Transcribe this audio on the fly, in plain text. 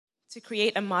to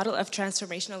create a model of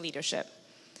transformational leadership,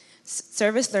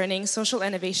 service learning, social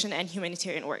innovation, and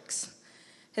humanitarian works.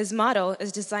 His model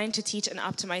is designed to teach and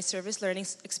optimize service learning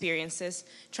experiences,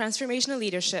 transformational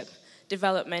leadership,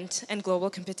 development, and global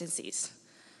competencies,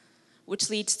 which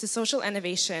leads to social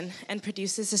innovation and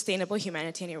produces sustainable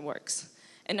humanitarian works.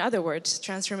 In other words,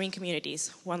 transforming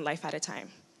communities, one life at a time.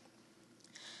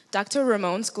 Dr.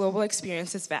 Ramon's global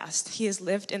experience is vast. He has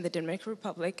lived in the Dominican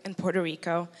Republic and Puerto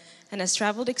Rico and has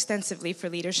traveled extensively for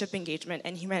leadership engagement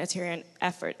and humanitarian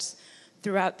efforts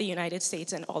throughout the United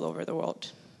States and all over the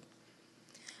world.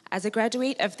 As a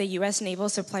graduate of the U.S. Naval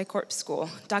Supply Corps School,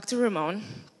 Dr. Ramon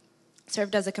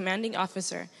served as a commanding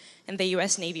officer in the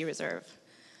U.S. Navy Reserve.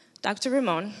 Dr.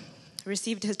 Ramon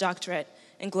received his doctorate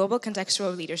in global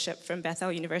contextual leadership from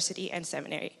Bethel University and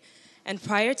Seminary, and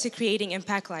prior to creating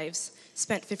InpacLives,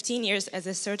 spent 15 years as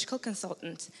a surgical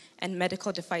consultant and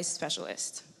medical device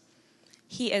specialist.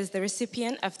 He is the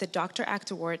recipient of the Dr.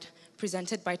 Act Award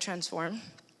presented by Transform,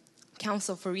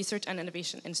 Council for Research and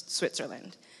Innovation in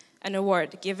Switzerland, an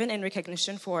award given in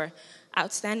recognition for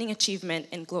outstanding achievement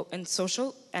in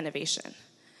social innovation.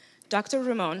 Dr.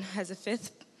 Ramon has a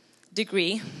 5th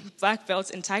degree, black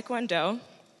belt in Taekwondo,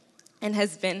 and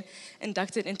has been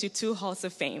inducted into 2 Halls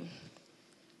of Fame.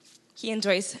 He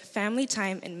enjoys family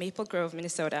time in Maple Grove,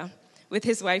 Minnesota, with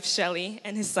his wife, Shelley,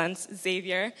 and his sons,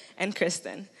 Xavier and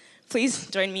Kristen. Please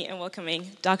join me in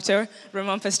welcoming Dr.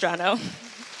 Ramon Pastrano.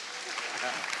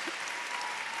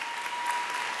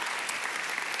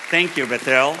 Thank you,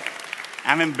 Bethel.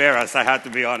 I'm embarrassed, I have to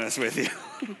be honest with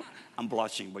you. I'm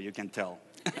blushing, but you can tell.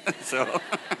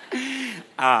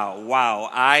 Wow,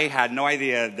 I had no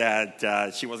idea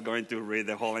that she was going to read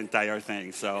the whole entire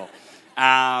thing. So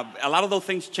a lot of those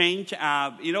things change.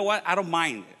 You know what? I don't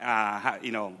mind,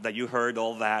 that you heard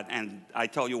all that, and I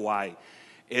tell you why.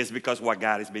 It's because what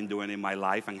God has been doing in my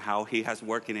life and how He has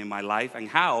working in my life and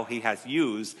how He has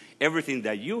used everything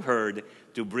that you heard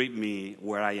to bring me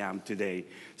where I am today.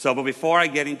 So, but before I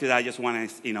get into that, I just want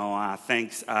to,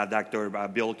 thanks Dr.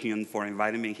 Bill Kuhn for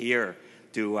inviting me here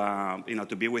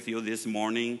to be with you this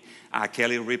morning.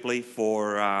 Kelly Ripley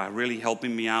for really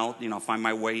helping me out, find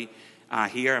my way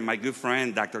here. And my good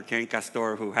friend, Dr. Ken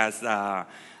Castor, who has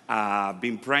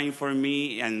been praying for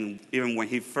me. And even when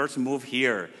he first moved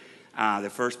here, the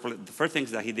first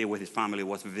things that he did with his family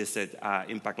was visit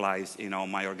InpacLives,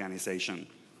 my organization.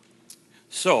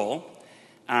 So,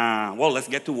 let's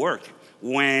get to work.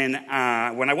 When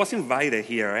I was invited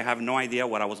here, I have no idea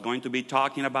what I was going to be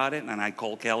talking about it, and I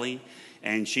called Kelly,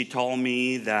 and she told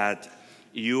me that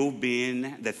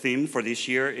the theme for this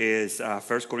year is 1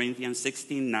 Corinthians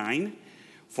 16:9.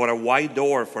 For a wide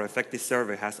door for effective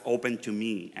service has opened to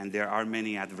me, and there are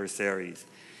many adversaries.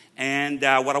 And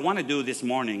what I want to do this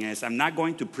morning is I'm not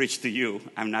going to preach to you.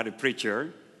 I'm not a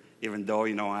preacher, even though,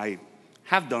 I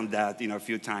have done that, a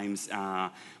few times.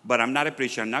 But I'm not a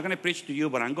preacher. I'm not going to preach to you,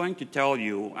 but I'm going to tell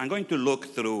you, I'm going to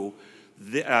look through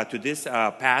to this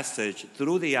passage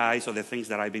through the eyes of the things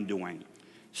that I've been doing.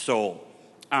 So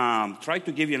try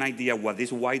to give you an idea of what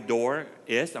this white door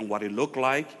is and what it looked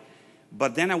like.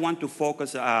 But then I want to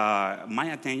focus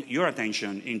your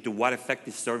attention into what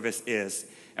effective service is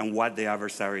and what the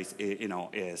adversaries,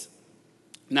 is.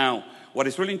 Now, what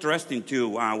is really interesting, too,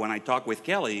 when I talk with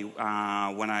Kelly,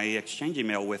 when I exchange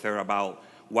email with her about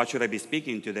what should I be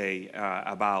speaking today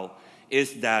about,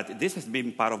 is that this has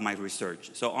been part of my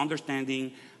research. So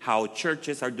understanding how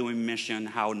churches are doing mission,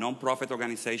 how nonprofit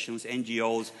organizations,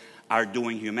 NGOs are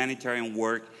doing humanitarian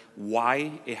work,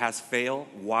 why it has failed,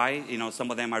 why some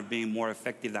of them are being more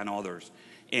effective than others.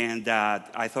 And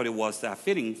I thought it was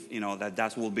fitting,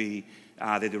 that will be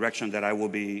the direction that I will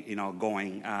be,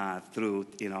 going through,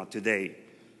 today.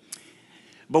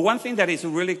 But one thing that is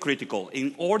really critical,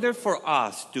 in order for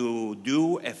us to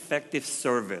do effective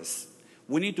service,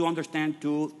 we need to understand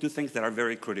two things that are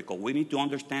very critical. We need to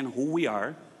understand who we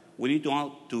are. We need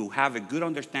to have a good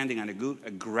understanding and a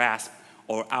good grasp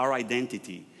of our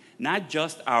identity. Not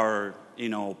just our,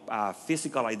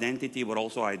 physical identity, but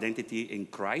also our identity in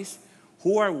Christ.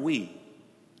 Who are we?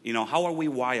 How are we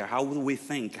wired? How do we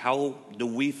think? How do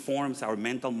we form our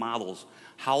mental models?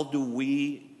 How do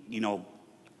we,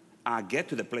 get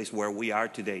to the place where we are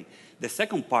today? The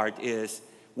second part is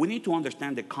we need to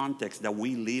understand the context that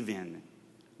we live in.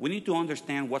 We need to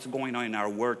understand what's going on in our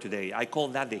world today. I call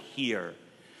that the here.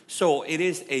 So it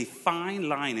is a fine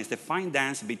line. It's a fine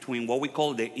dance between what we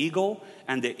call the ego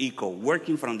and the eco,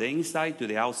 working from the inside to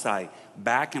the outside,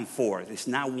 back and forth. It's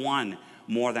not one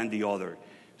more than the other.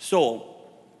 So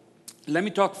let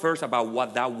me talk first about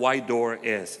what that white door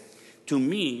is. To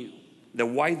me, the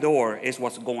white door is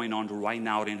what's going on right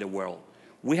now in the world.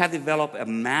 We have developed a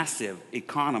massive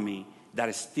economy that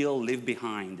is still leave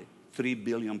behind 3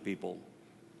 billion people.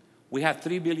 We have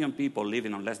 3 billion people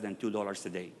living on less than $2 a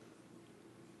day.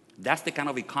 That's the kind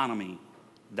of economy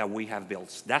that we have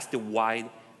built. That's the wide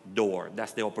door.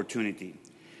 That's the opportunity.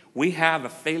 We have a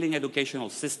failing educational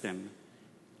system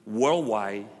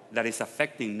worldwide that is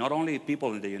affecting not only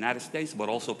people in the United States, but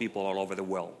also people all over the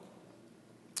world.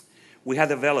 We have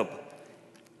developed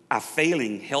a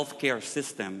failing healthcare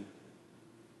system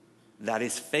that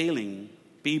is failing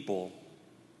people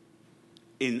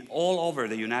in all over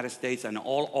the United States and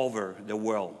all over the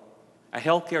world. A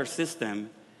healthcare system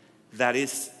that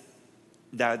is,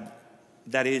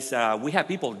 we have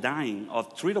people dying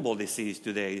of treatable disease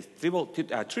today,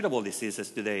 treatable diseases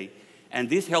today, and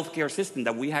this healthcare system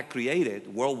that we have created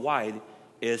worldwide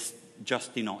is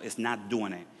just, is not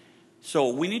doing it. So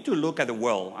we need to look at the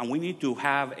world, and we need to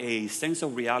have a sense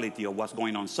of reality of what's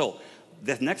going on. So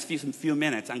the next few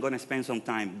minutes, I'm going to spend some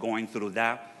time going through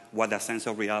that, what that sense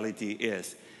of reality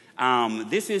is.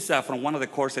 This is from one of the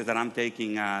courses that I'm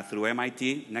taking through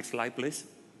MIT. Next slide, please.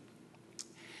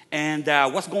 And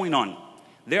what's going on?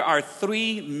 There are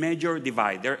 3 major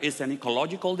divides. There is an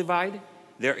ecological divide,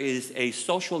 there is a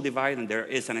social divide, and there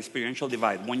is an experiential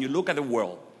divide. When you look at the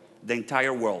world, the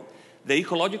entire world, the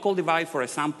ecological divide, for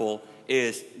example,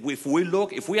 is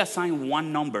if we assign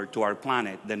one number to our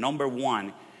planet, the number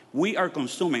 1, we are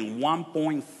consuming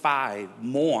 1.5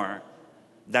 more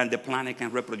than the planet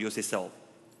can reproduce itself.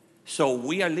 So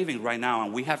we are living right now,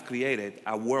 and we have created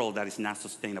a world that is not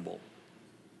sustainable.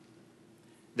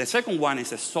 The second one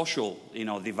is a social,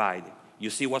 divide. You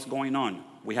see what's going on.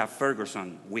 We have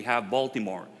Ferguson. We have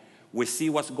Baltimore. We see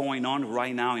what's going on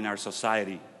right now in our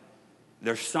society.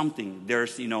 There's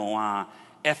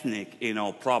ethnic,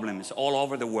 problems all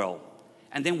over the world.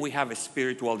 And then we have a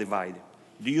spiritual divide.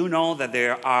 Do you know that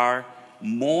there are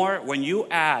more, when you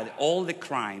add all the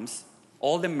crimes,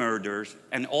 all the murders,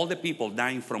 and all the people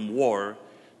dying from war,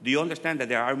 do you understand that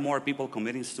there are more people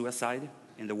committing suicide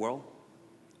in the world?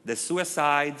 The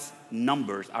suicides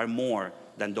numbers are more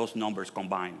than those numbers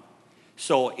combined.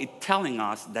 So it's telling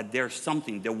us that there's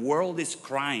something. The world is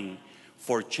crying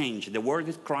for change. The world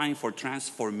is crying for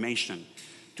transformation.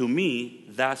 To me,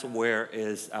 that's where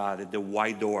the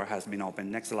wide door has been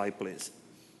opened. Next slide, please.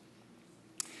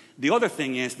 The other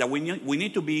thing is that we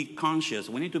need to be conscious.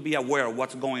 We need to be aware of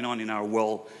what's going on in our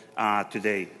world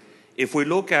today. If we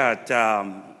look at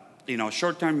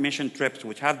short-term mission trips,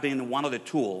 which have been one of the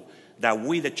tools that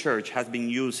we, the church, has been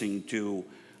using to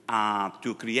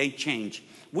create change,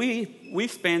 we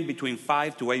spend between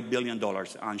 $5 to $8 billion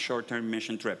on short-term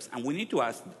mission trips, and we need to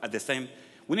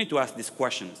ask these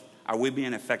questions: Are we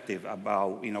being effective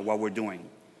about what we're doing?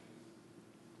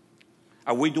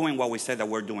 Are we doing what we said that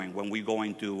we're doing when we go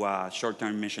into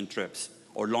short-term mission trips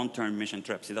or long-term mission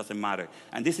trips? It doesn't matter.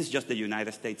 And this is just the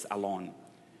United States alone.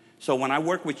 So when I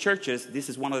work with churches, this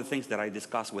is one of the things that I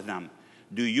discuss with them.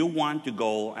 Do you want to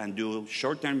go and do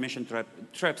short-term mission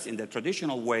trips in the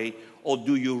traditional way, or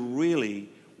do you really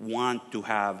want to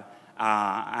have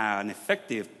an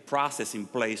effective process in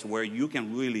place where you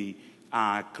can really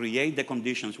create the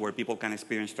conditions where people can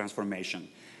experience transformation?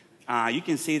 You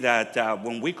can see that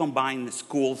when we combine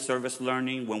school service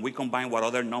learning, when we combine what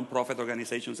other nonprofit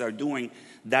organizations are doing,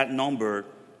 that number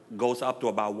goes up to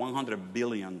about $100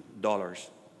 billion.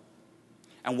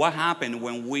 And what happened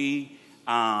when we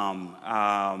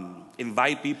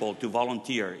invite people to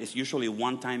volunteer? It's usually a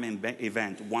one-time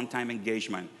event, one-time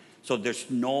engagement. So there's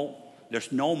no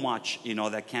much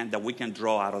that we can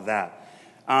draw out of that.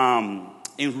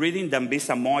 In reading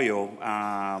Dambisa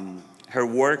Moyo, her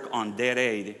work on debt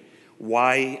aid,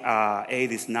 why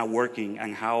aid is not working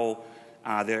and how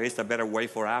there is a better way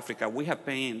for Africa, we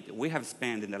have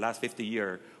spent in the last 50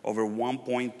 years over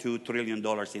 $1.2 trillion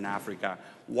in Africa.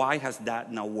 Why has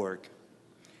that not worked?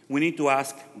 We need to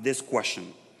ask this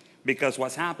question, because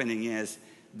what's happening is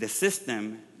the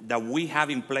system that we have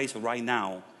in place right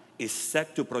now is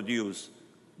set to produce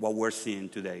what we're seeing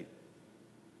today.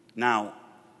 Now,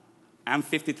 I'm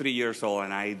 53 years old,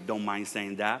 and I don't mind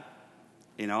saying that.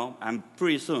 I'm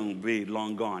pretty soon be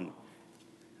long gone.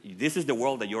 This is the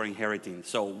world that you're inheriting.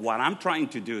 So what I'm trying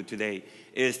to do today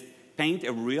is paint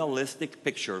a realistic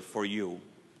picture for you,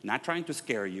 not trying to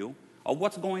scare you, of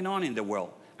what's going on in the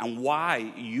world and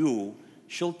why you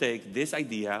should take this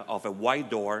idea of a wide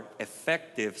door,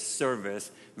 effective service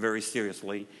very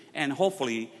seriously. And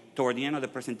hopefully, toward the end of the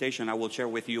presentation, I will share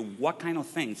with you what kind of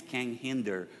things can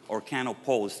hinder or can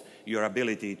oppose your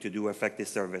ability to do effective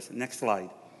service. Next slide.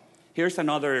 Here's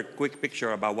another quick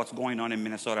picture about what's going on in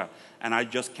Minnesota. And I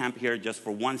just camp here just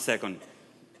for 1 second.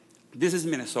 This is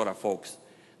Minnesota, folks.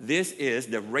 This is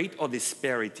the rate of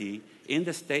disparity in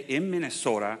the state, in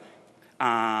Minnesota,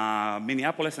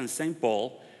 Minneapolis and St.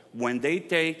 Paul, when they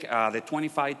take the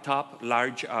 25 top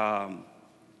large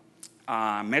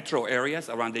metro areas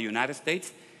around the United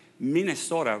States.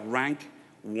 Minnesota ranked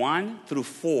 1 through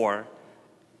 4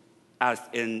 as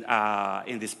in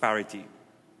disparity.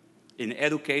 In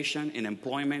education, in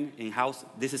employment, in house,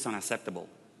 this is unacceptable.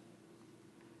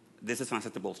 This is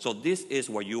unacceptable. So this is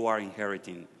what you are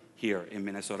inheriting here in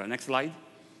Minnesota. Next slide.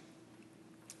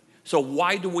 So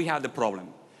why do we have the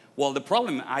problem? Well, the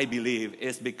problem, I believe,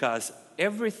 is because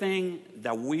everything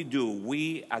that we do,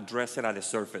 we address it at the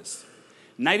surface.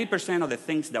 90% of the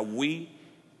things that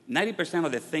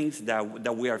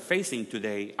we are facing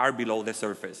today are below the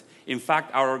surface. In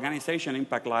fact, our organization,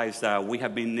 InpacLives, we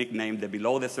have been nicknamed the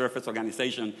below the surface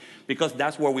organization because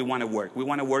that's where we want to work. We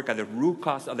want to work at the root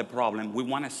cause of the problem. We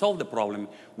want to solve the problem.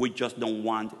 We just don't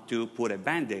want to put a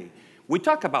Band-Aid. We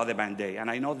talk about the Band-Aid, and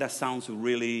I know that sounds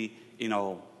really,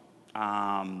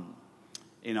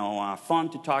 fun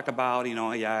to talk about.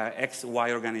 X,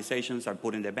 Y organizations are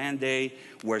putting the Band-Aid.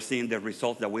 We're seeing the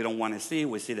results that we don't want to see.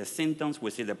 We see the symptoms.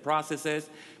 We see the processes.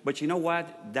 But you know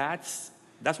what? That's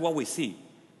what we see.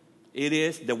 It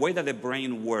is the way that the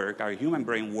brain works, our human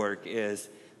brain works, is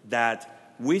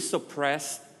that we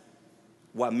suppress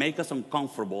what makes us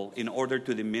uncomfortable in order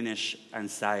to diminish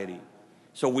anxiety.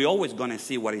 So we're always going to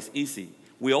see what is easy.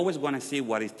 We're always going to see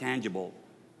what is tangible,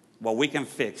 what we can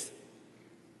fix.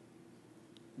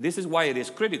 This is why it is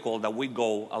critical that we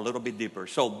go a little bit deeper.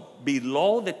 So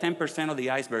below the 10% of the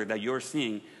iceberg that you're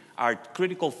seeing are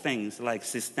critical things like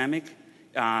systemic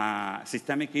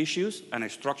issues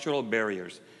and structural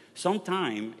barriers.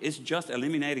 Sometimes it's just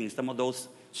eliminating some of those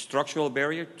structural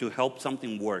barriers to help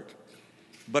something work.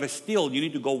 But still, you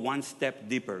need to go one step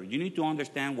deeper. You need to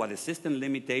understand what the system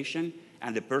limitation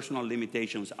and the personal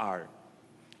limitations are.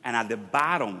 And at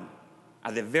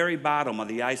the very bottom of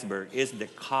the iceberg is the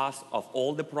cause of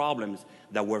all the problems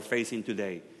that we're facing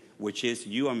today, which is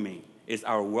you and me. It's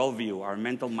our worldview, our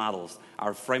mental models,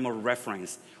 our frame of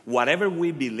reference. Whatever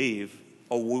we believe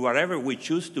or whatever we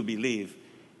choose to believe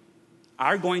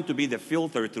are going to be the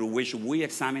filter through which we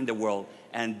examine the world,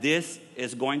 and this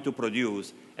is going to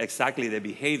produce exactly the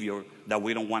behavior that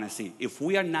we don't want to see. If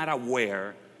we are not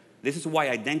aware, this is why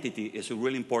identity is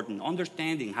really important.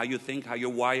 Understanding how you think, how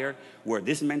you're wired, where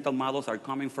these mental models are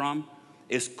coming from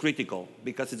is critical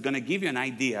because it's going to give you an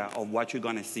idea of what you're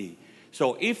going to see.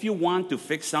 So if you want to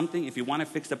fix something, if you want to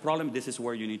fix the problem, this is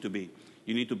where you need to be.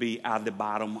 You need to be at the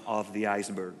bottom of the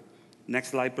iceberg. Next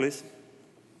slide, please.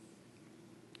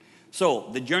 So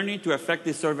the journey to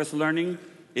effective service learning,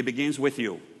 it begins with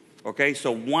you. Okay,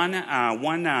 so one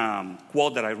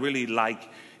quote that I really like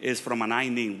is from an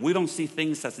Eileen. We don't see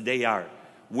things as they are.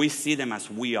 We see them as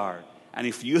we are. And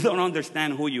if you don't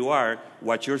understand who you are,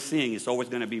 what you're seeing is always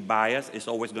going to be biased. It's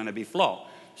always going to be flawed.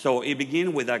 So it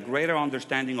begins with a greater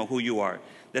understanding of who you are.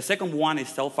 The second one is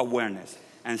self-awareness.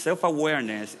 And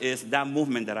self-awareness is that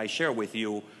movement that I share with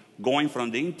you, going from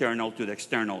the internal to the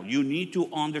external. You need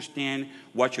to understand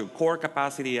what your core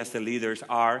capacity as the leaders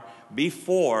are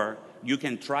before you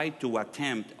can try to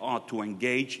attempt to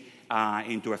engage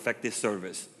into effective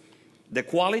service. The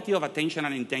quality of attention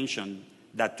and intention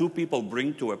that two people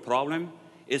bring to a problem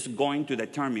is going to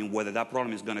determine whether that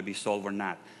problem is going to be solved or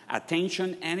not.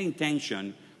 Attention and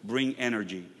intention bring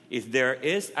energy. If there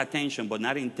is attention but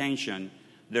not intention,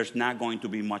 there's not going to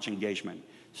be much engagement.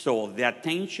 So the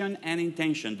attention and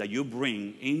intention that you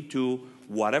bring into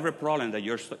whatever problem that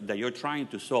you're trying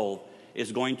to solve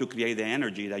is going to create the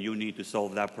energy that you need to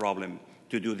solve that problem,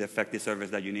 to do the effective service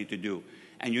that you need to do.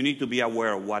 And you need to be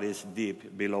aware of what is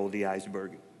deep below the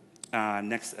iceberg.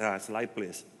 Next slide,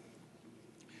 please.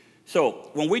 So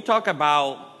when we talk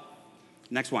about,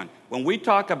 next one. When we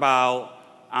talk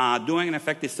about doing an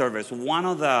effective service, one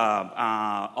of the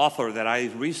authors that I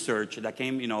researched that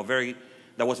came,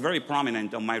 that was very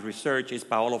prominent on my research is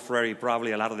Paolo Freire.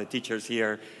 Probably a lot of the teachers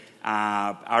here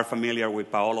are familiar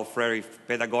with Paolo Freire,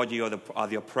 Pedagogy of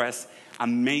the Oppressed.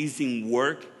 Amazing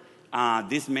work.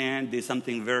 This man did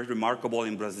something very remarkable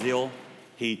in Brazil.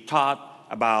 He taught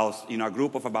about, a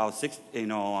group of about six, I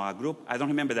don't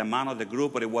remember the amount of the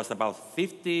group, but it was about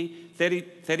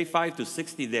 35 to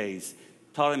 60 days.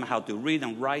 Taught them how to read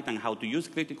and write and how to use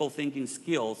critical thinking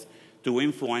skills to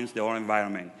influence their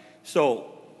environment.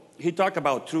 So he talked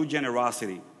about true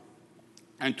generosity.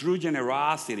 And true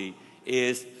generosity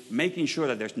is making sure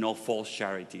that there's no false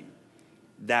charity.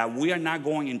 That we are not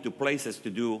going into places to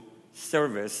do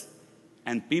service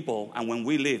and when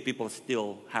we leave, people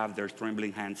still have their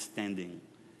trembling hands standing.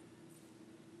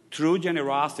 True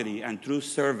generosity and true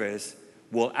service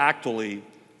will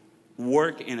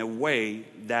work in a way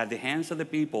that the hands of the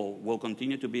people will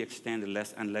continue to be extended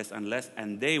less and less and less,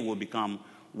 and they will become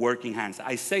working hands.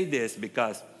 I say this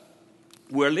because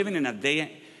we're living in a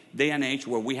day and age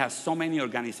where we have so many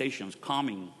organizations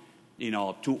coming,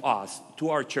 to us, to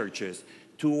our churches,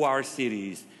 to our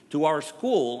cities, to our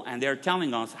school, and they're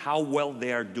telling us how well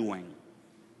they are doing.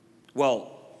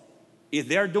 Well, if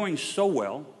they're doing so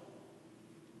well,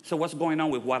 so what's going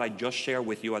on with what I just shared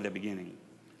with you at the beginning?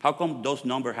 How come those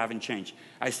numbers haven't changed?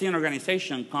 I see an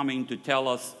organization coming to tell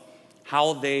us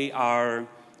how they are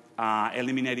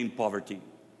eliminating poverty.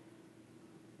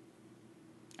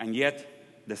 And yet,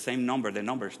 the same number, the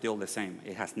number is still the same.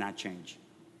 It has not changed.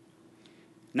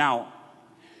 Now,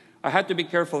 I had to be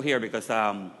careful here because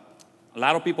a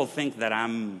lot of people think that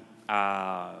I'm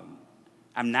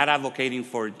not advocating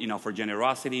for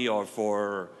generosity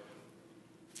or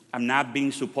I'm not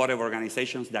being supportive of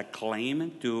organizations that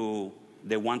claim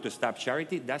they want to stop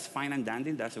charity. That's fine and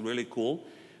dandy. That's really cool.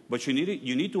 But you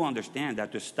need to understand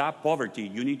that to stop poverty,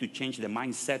 you need to change the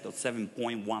mindset of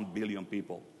 7.1 billion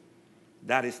people.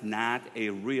 That is not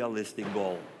a realistic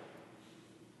goal.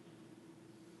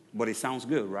 But it sounds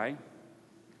good, right?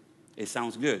 It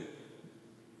sounds good.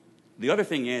 The other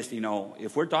thing is,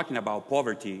 if we're talking about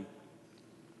poverty,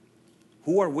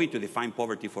 who are we to define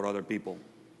poverty for other people?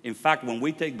 In fact, when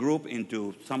we take group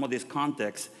into some of these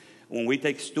contexts, when we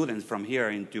take students from here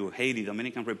into Haiti,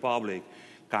 Dominican Republic,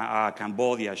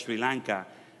 Cambodia, Sri Lanka,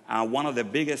 one of the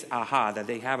biggest aha that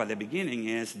they have at the beginning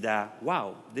is that,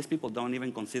 wow, these people don't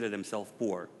even consider themselves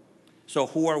poor. So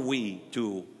who are we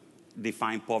to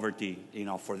define poverty,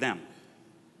 for them,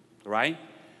 right?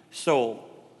 So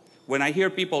when I hear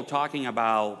people talking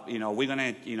about, we're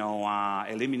going to,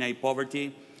 eliminate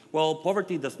poverty, well,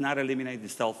 poverty does not eliminate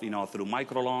itself, through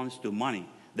microloans to money.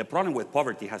 The problem with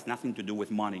poverty has nothing to do with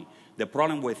money. The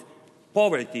problem with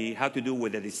poverty has to do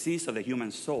with the disease of the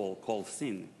human soul called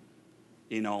sin.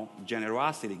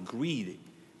 Generosity, greed.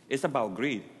 It's about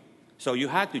greed. So you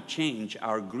have to change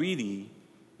our greedy,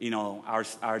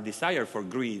 our desire for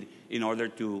greed in order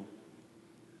to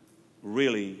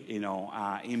really,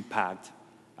 impact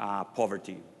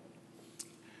poverty.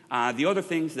 The other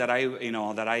things that I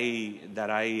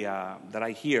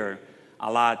hear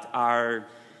a lot are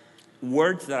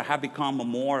words that have become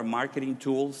more marketing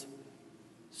tools: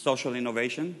 social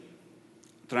innovation,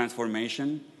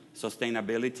 transformation,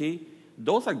 sustainability.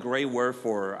 Those are great words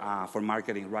for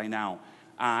marketing right now.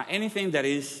 Anything that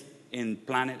is in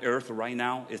planet Earth right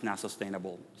now is not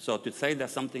sustainable. So to say that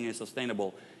something is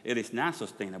sustainable, it is not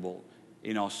sustainable.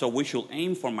 So we should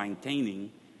aim for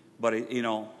maintaining, but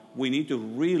we need to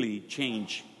really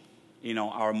change.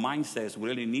 Our mindsets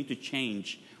really need to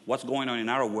change what's going on in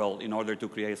our world in order to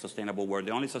create a sustainable world.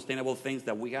 The only sustainable things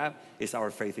that we have is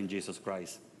our faith in Jesus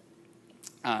Christ.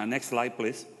 Next slide,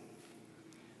 please.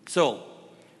 So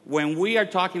when we are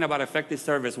talking about effective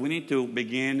service, we need to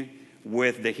begin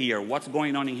with the here. What's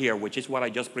going on in here, which is what I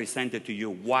just presented to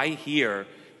you. Why here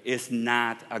is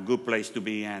not a good place to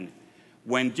be in.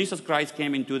 When Jesus Christ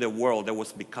came into the world,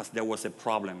 because there was a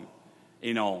problem.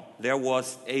 There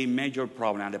was a major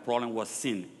problem, and the problem was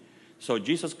sin. So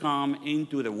Jesus came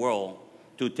into the world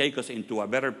to take us into a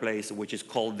better place, which is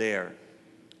called there.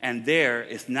 And there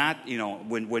is not,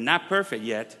 we're not perfect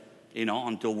yet,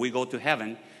 until we go to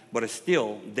heaven, but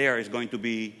still there is going to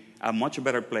be a much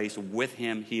better place with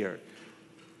him here.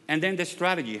 And then the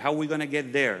strategy, how are we going to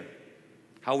get there?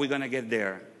 How are we going to get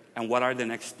there? And what are the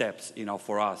next steps,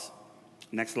 for us?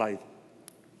 Next slide.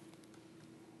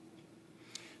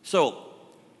 So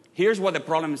here's what the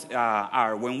problems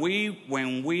are. When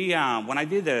I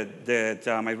did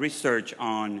my research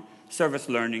on service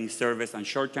learning, service, and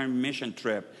short-term mission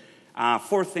trip,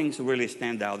 4 things really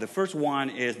stand out. The first one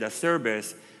is that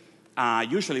service,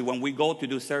 usually when we go to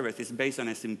do service, is based on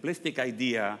a simplistic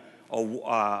idea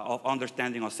of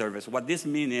understanding of service. What this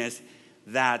means is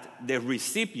that the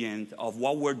recipient of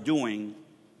what we're doing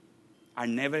are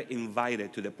never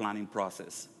invited to the planning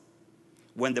process.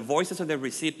 When the voices of the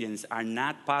recipients are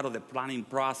not part of the planning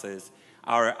process,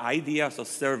 our ideas of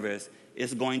service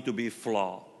is going to be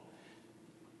flawed.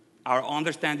 Our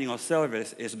understanding of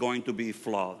service is going to be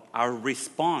flawed. Our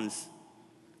response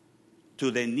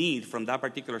to the need from that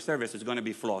particular service is going to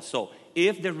be flawed. So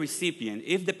if the recipient,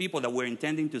 if the people that we're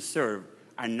intending to serve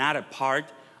are not a part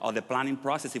of the planning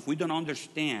process, if we don't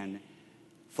understand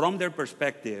from their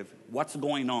perspective what's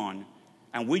going on,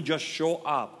 and we just show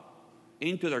up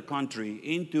into their country,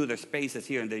 into their spaces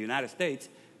here in the United States,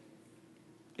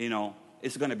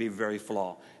 it's going to be very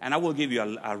flawed. And I will give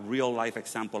you a real-life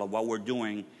example of what we're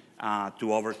doing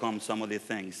to overcome some of these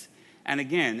things. And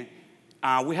again,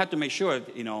 we had to make sure,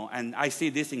 and I see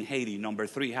this in Haiti, number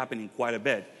 3, happening quite a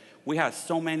bit. We have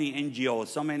so many NGOs,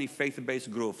 so many faith-based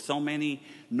groups, so many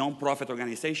nonprofit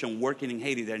organizations working in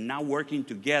Haiti. They're not working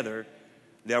together.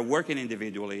 They're working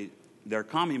individually. They're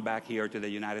coming back here to the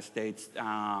United States.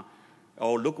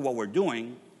 Oh, look what we're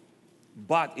doing.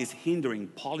 But it's hindering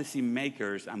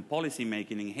policymakers and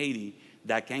policymaking in Haiti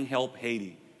that can help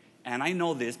Haiti. And I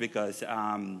know this because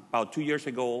about 2 years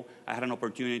ago, I had an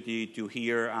opportunity to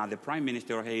hear the Prime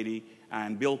Minister of Haiti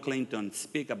and Bill Clinton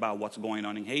speak about what's going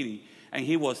on in Haiti. And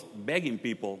he was begging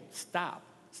people, stop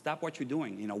what you're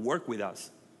doing, work with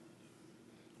us.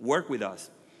 Work with us.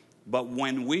 But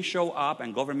when we show up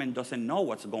and government doesn't know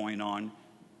what's going on,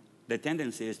 the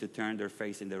tendency is to turn their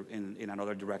face in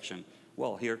another direction.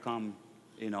 Well, here come,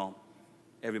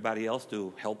 everybody else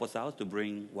to help us out, to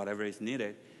bring whatever is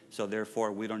needed. So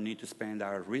therefore, we don't need to spend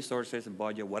our resources,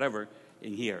 budget, whatever,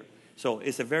 in here. So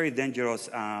it's a very dangerous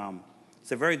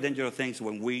thing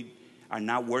when we are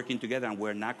not working together and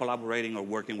we're not collaborating or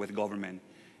working with government.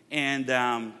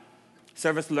 And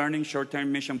service learning, short-term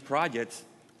mission projects.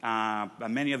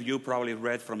 Many of you probably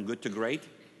read From Good to Great.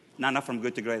 Not From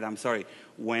Good to Great. I'm sorry.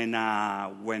 When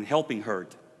Helping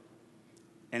Hurt.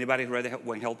 Anybody read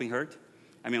When Helping Hurt?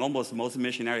 I mean, almost most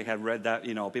missionaries have read that.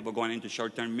 People going into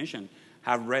short-term mission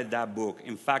have read that book.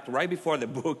 In fact, right before the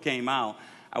book came out,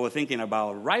 I was thinking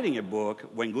about writing a book,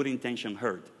 When Good Intention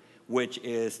Hurt, which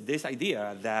is this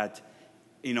idea that,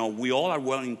 we all are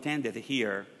well-intended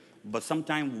here, but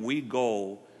sometimes we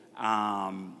go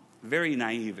very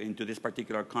naive into this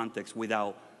particular context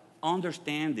without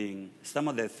understanding some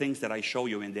of the things that I show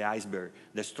you in the iceberg,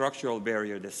 the structural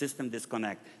barrier, the system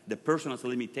disconnect, the personal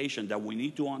limitation that we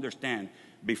need to understand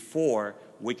before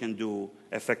we can do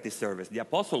effective service. The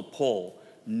Apostle Paul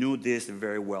knew this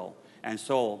very well. And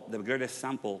so the greatest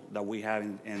example that we have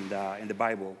in the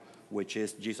Bible, which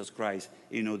is Jesus Christ,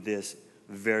 he knew this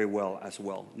very well as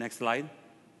well. Next slide.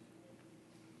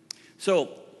 So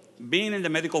being in the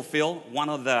medical field, one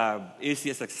of the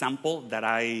easiest examples that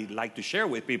I like to share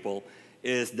with people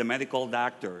is the medical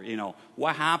doctor.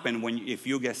 What happens if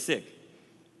you get sick?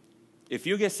 If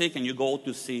you get sick and you go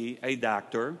to see a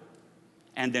doctor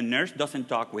and the nurse doesn't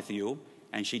talk with you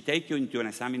and she takes you into an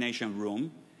examination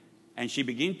room and she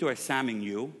begins to examine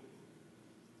you,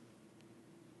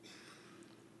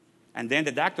 and then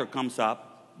the doctor comes up,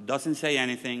 doesn't say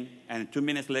anything, and 2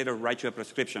 minutes later writes you a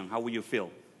prescription, how will you feel?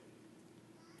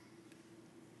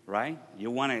 Right?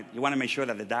 You want to make sure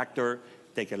that the doctor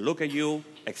take a look at you,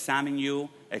 examine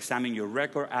your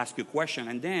record, ask you a question.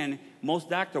 And then most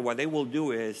doctors, what they will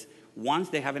do is, once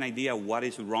they have an idea what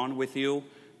is wrong with you,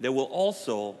 they will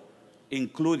also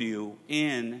include you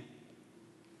in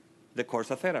the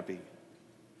course of therapy.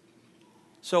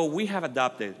 So we have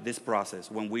adopted this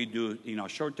process when we do,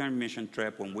 short-term mission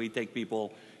trip, when we take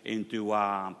people into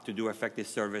to do effective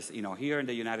service, here in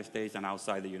the United States and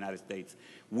outside the United States.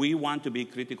 We want to be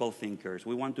critical thinkers.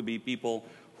 We want to be people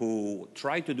who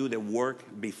try to do the work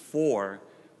before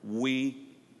we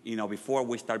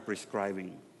start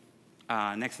prescribing.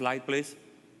 Next slide, please.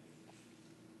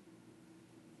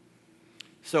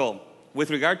 So with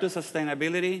regard to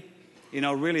sustainability,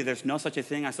 really there's no such a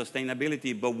thing as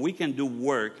sustainability, but we can do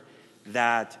work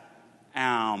that,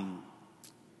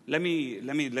 let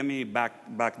me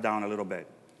back down a little bit.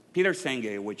 Peter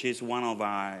Senge, which is one of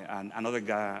another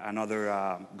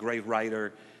great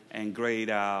writer and great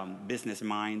business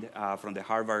mind from the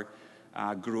Harvard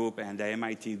group and the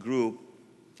MIT group,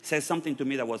 says something to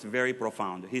me that was very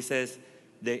profound. He says,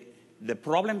 the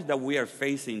problems that we are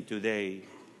facing today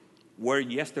were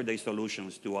yesterday's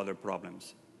solutions to other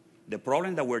problems. The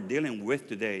problem that we're dealing with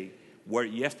today were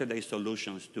yesterday's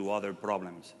solutions to other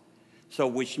problems. So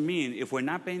which means if we're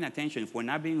not paying attention, if we're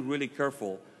not being really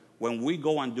careful, when we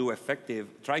go and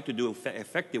try to do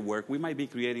effective work, we might be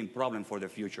creating problems for the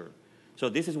future. So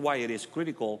this is why it is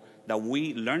critical that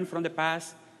we learn from the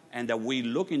past and that we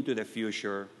look into the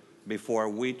future before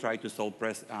we try to solve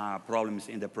problems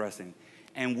in the present.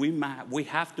 And we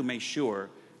have to make sure,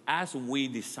 as we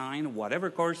design whatever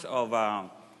course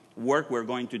of work we're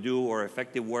going to do or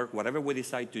effective work, whatever we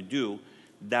decide to do,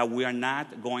 that we are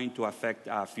not going to affect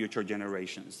future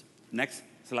generations. Next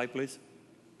slide, please.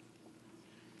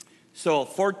 So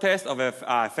 4 tests of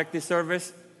effective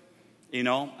service,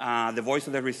 the voice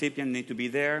of the recipient need to be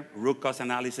there. Root cause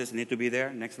analysis need to be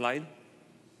there. Next slide.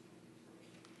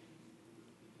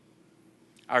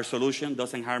 Our solution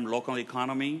doesn't harm local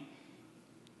economy,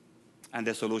 and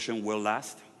the solution will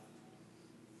last.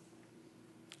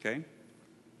 Okay?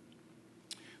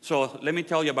 So let me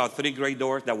tell you about 3 great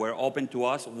doors that were open to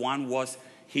us. One was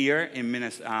here in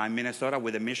Minnesota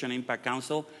with the Mission Impact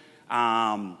Council.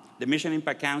 The Mission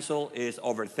Impact Council is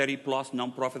over 30-plus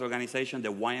nonprofit organizations,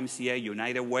 the YMCA,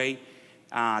 United Way,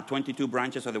 22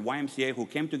 branches of the YMCA who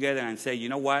came together and said, you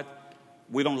know what?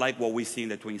 We don't like what we see in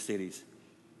the Twin Cities.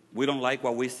 We don't like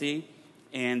what we see,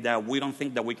 and we don't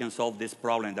think that we can solve this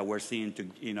problem that we're seeing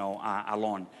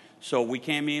alone. So we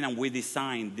came in and we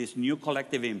designed this new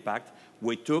collective impact.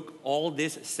 We took all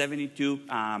these 72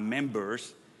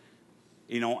 members,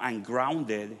 and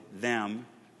grounded them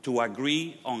to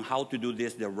agree on how to do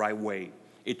this the right way.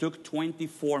 It took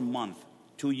 24 months,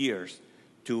 2 years,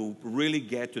 to really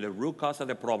get to the root cause of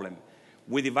the problem.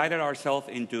 We divided ourselves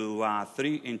into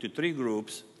three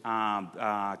groups.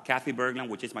 Kathy Berglund,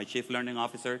 which is my Chief Learning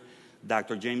Officer,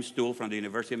 Dr. James Stool from the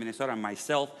University of Minnesota, and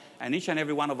myself, and each and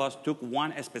every one of us took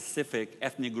one specific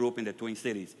ethnic group in the Twin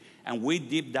Cities. And we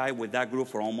deep dive with that group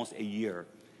for almost a year,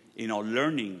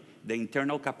 learning the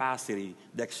internal capacity,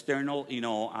 the external,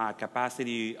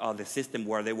 capacity of the system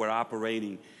where they were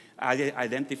operating,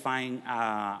 identifying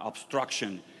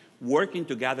obstruction, working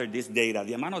to gather this data.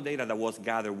 The amount of data that was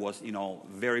gathered was,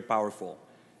 very powerful.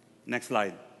 Next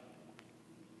slide.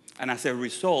 And as a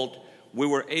result, we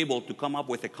were able to come up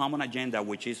with a common agenda,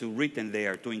 which is written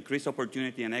there, to increase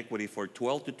opportunity and equity for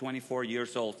 12 to 24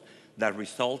 years old that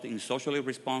result in socially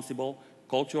responsible,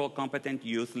 cultural competent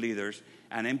youth leaders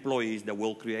and employees that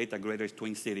will create a greater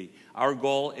Twin City. Our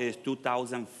goal is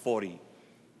 2040.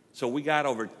 So we got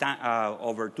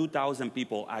over 2,000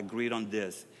 people agreed on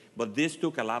this. But this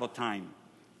took a lot of time.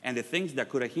 And the things that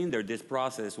could have hindered this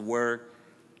process were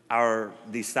our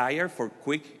desire for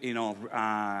quick,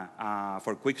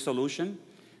 for quick solution,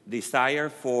 desire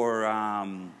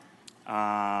for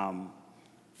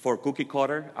cookie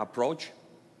cutter approach,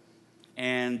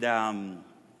 and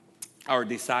our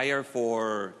desire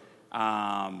for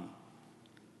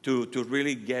to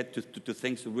really get to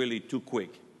things really too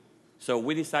quick. So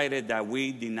we decided that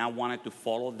we did not want to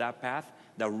follow that path,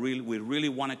 that we really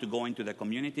wanted to go into the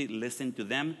community, listen to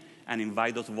them, and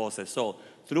invite those voices. So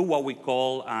through what we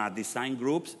call design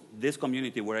groups, this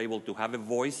community were able to have a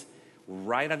voice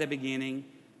right at the beginning,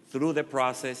 through the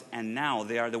process, and now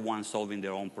they are the ones solving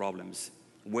their own problems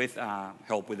with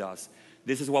help with us.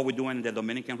 This is what we're doing in the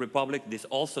Dominican Republic. This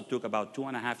also took about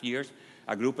 2.5 years.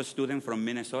 A group of students from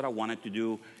Minnesota wanted to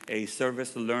do a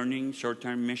service learning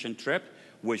short-term mission trip,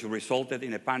 which resulted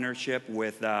in a partnership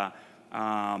with the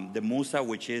MUSA,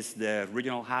 which is the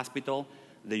regional hospital,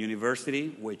 the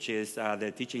university, which is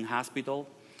the teaching hospital.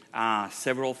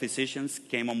 Several physicians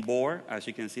came on board. As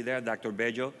you can see there, Dr.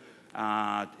 Bello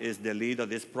is the lead of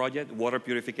this project, water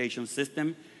purification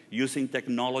system, using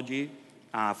technology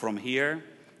from here,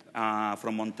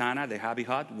 from Montana, the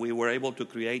Habitat. We were able to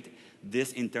create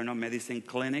this internal medicine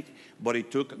clinic, but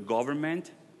it took government,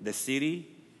 the city,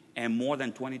 and more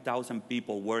than 20,000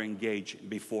 people were engaged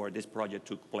before this project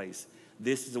took place.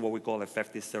 This is what we call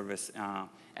effective service,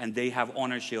 and they have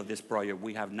ownership of this project.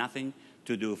 We have nothing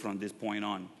to do from this point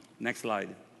on. Next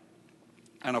slide.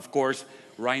 And of course,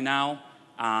 right now,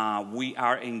 we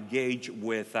are engaged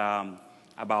with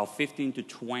about 15 to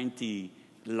 20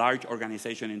 large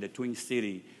organizations in the Twin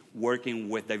City working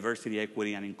with diversity,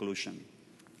 equity, and inclusion.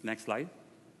 Next slide.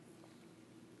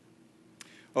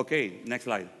 Okay, next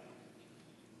slide.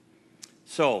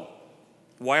 So,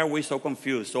 why are we so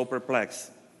confused, so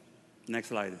perplexed? Next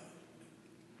slide.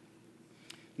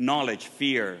 Knowledge,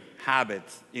 fear,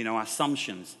 habits,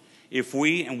 assumptions. If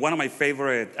we, and one of my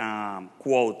favorite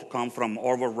quotes come from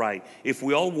Orville Wright, if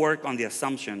we all work on the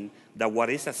assumption that what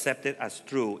is accepted as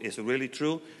true is really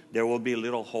true, there will be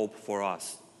little hope for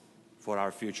us, for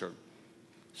our future.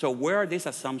 So where these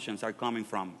assumptions are coming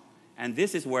from? And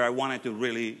this is where I wanted to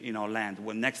really, land.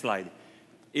 Well, next slide.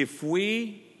 If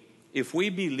we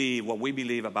believe what we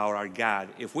believe about our God,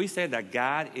 if we say that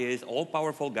God is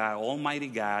all-powerful God, almighty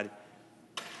God,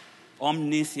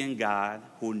 omniscient God,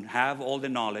 who have all the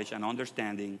knowledge and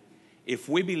understanding, if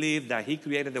we believe that he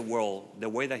created the world the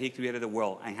way that he created the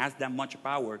world and has that much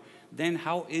power, then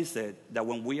how is it that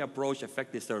when we approach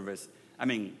effective service,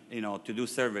 to do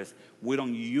service, we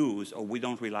don't use or we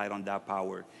don't rely on that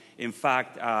power? In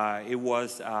fact, it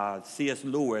was C.S.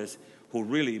 Lewis who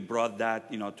really brought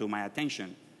that, to my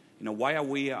attention. Why are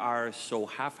we so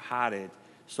half-hearted,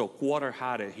 so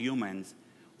quarter-hearted humans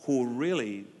who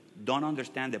really don't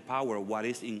understand the power of what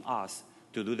is in us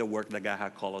to do the work that God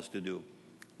has called us to do?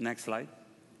 Next slide.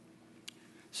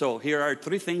 So here are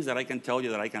 3 things that I can tell you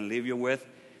that I can leave you with.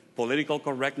 Political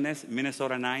correctness,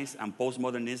 Minnesota-nize, and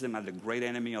postmodernism are the great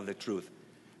enemy of the truth.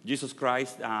 Jesus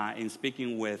Christ, in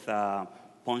speaking with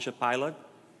Pontius Pilate,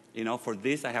 for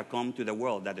this I have come to the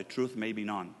world, that the truth may be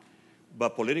known.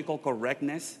 But political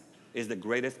correctness is the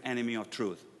greatest enemy of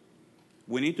truth.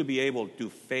 We need to be able to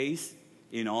face,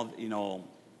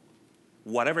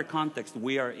 whatever context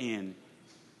we are in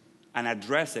and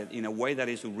address it in a way that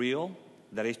is real,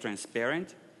 that is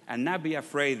transparent, and not be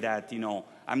afraid that,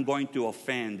 I'm going to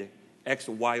offend X,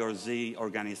 Y, or Z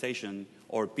organization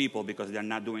or people because they're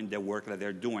not doing the work that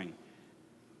they're doing.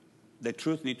 The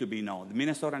truth needs to be known. The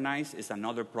Minnesota Nice is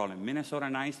another problem. Minnesota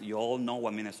Nice, you all know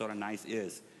what Minnesota Nice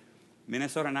is.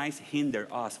 Minnesota Nice hinder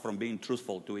us from being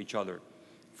truthful to each other,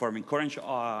 from encouraging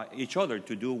each other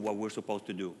to do what we're supposed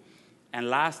to do. And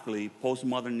lastly,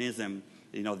 postmodernism,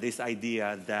 this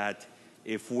idea that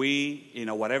if we,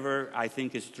 whatever I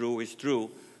think is true is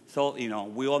true. So,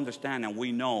 we understand and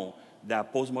we know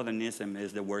that postmodernism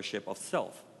is the worship of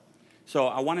self. So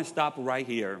I want to stop right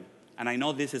here. And I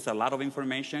know this is a lot of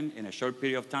information in a short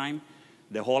period of time.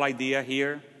 The whole idea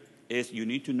here is you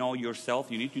need to know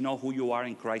yourself. You need to know who you are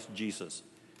in Christ Jesus.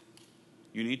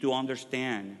 You need to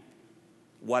understand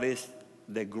what is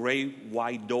the great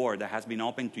wide door that has been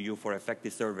opened to you for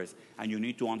effective service. And you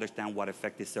need to understand what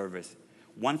effective service.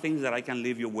 One thing that I can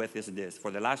leave you with is this.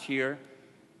 For the last year,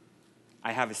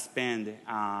 I have spent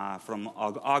from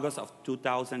August of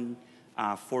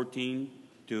 2014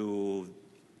 to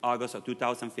August of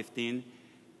 2015,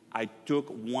 I took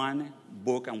one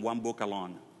book and one book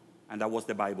alone, and that was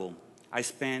the Bible. I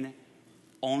spent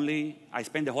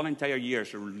the whole entire year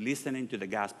listening to the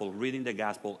gospel, reading the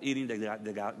gospel, eating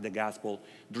the gospel,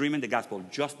 dreaming the gospel,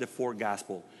 just the four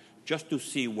gospel, just to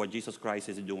see what Jesus Christ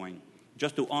is doing,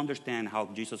 just to understand how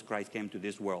Jesus Christ came to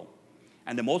this world.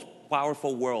 And the most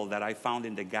powerful word that I found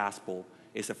in the gospel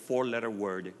is a four-letter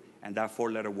word, and that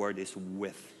four-letter word is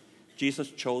with.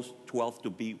 Jesus chose 12 to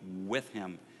be with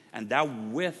him. And that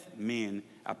with means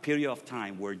a period of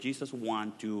time where Jesus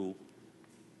wants to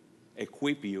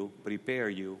equip you, prepare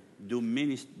you,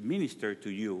 minister to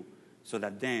you, so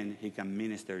that then he can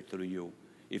minister through you.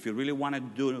 If you really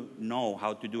want to know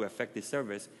how to do effective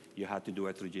service, you have to do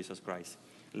it through Jesus Christ.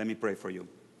 Let me pray for you.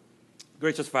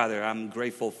 Gracious Father, I'm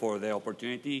grateful for the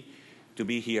opportunity to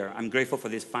be here. I'm grateful for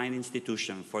this fine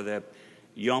institution, for the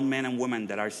young men and women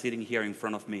that are sitting here in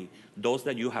front of me, those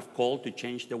that you have called to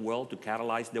change the world, to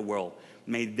catalyze the world.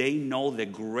 May they know the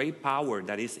great power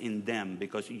that is in them,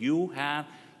 because you have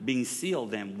been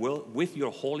sealed them with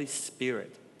your Holy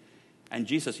Spirit. And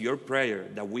Jesus, your prayer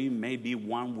that we may be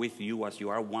one with you as you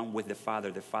are one with the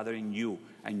Father in you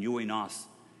and you in us.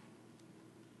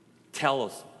 Tell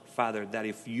us, Father, that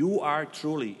if you are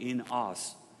truly in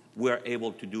us, we are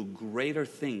able to do greater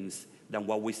things than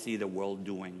what we see the world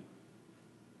doing.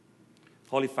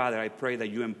 Holy Father, I pray that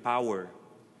you empower,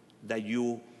 that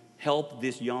you help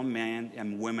these young men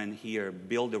and women here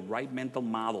build the right mental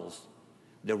models,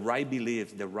 the right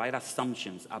beliefs, the right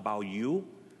assumptions about you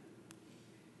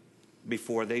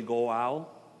before they go out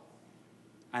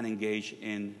and engage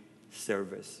in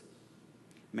service.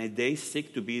 May they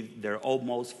seek to be their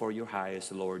utmost for your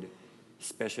highest, Lord,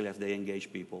 especially as they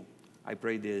engage people. I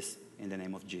pray this in the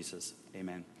name of Jesus.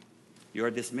 Amen. You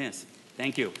are dismissed.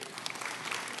 Thank you.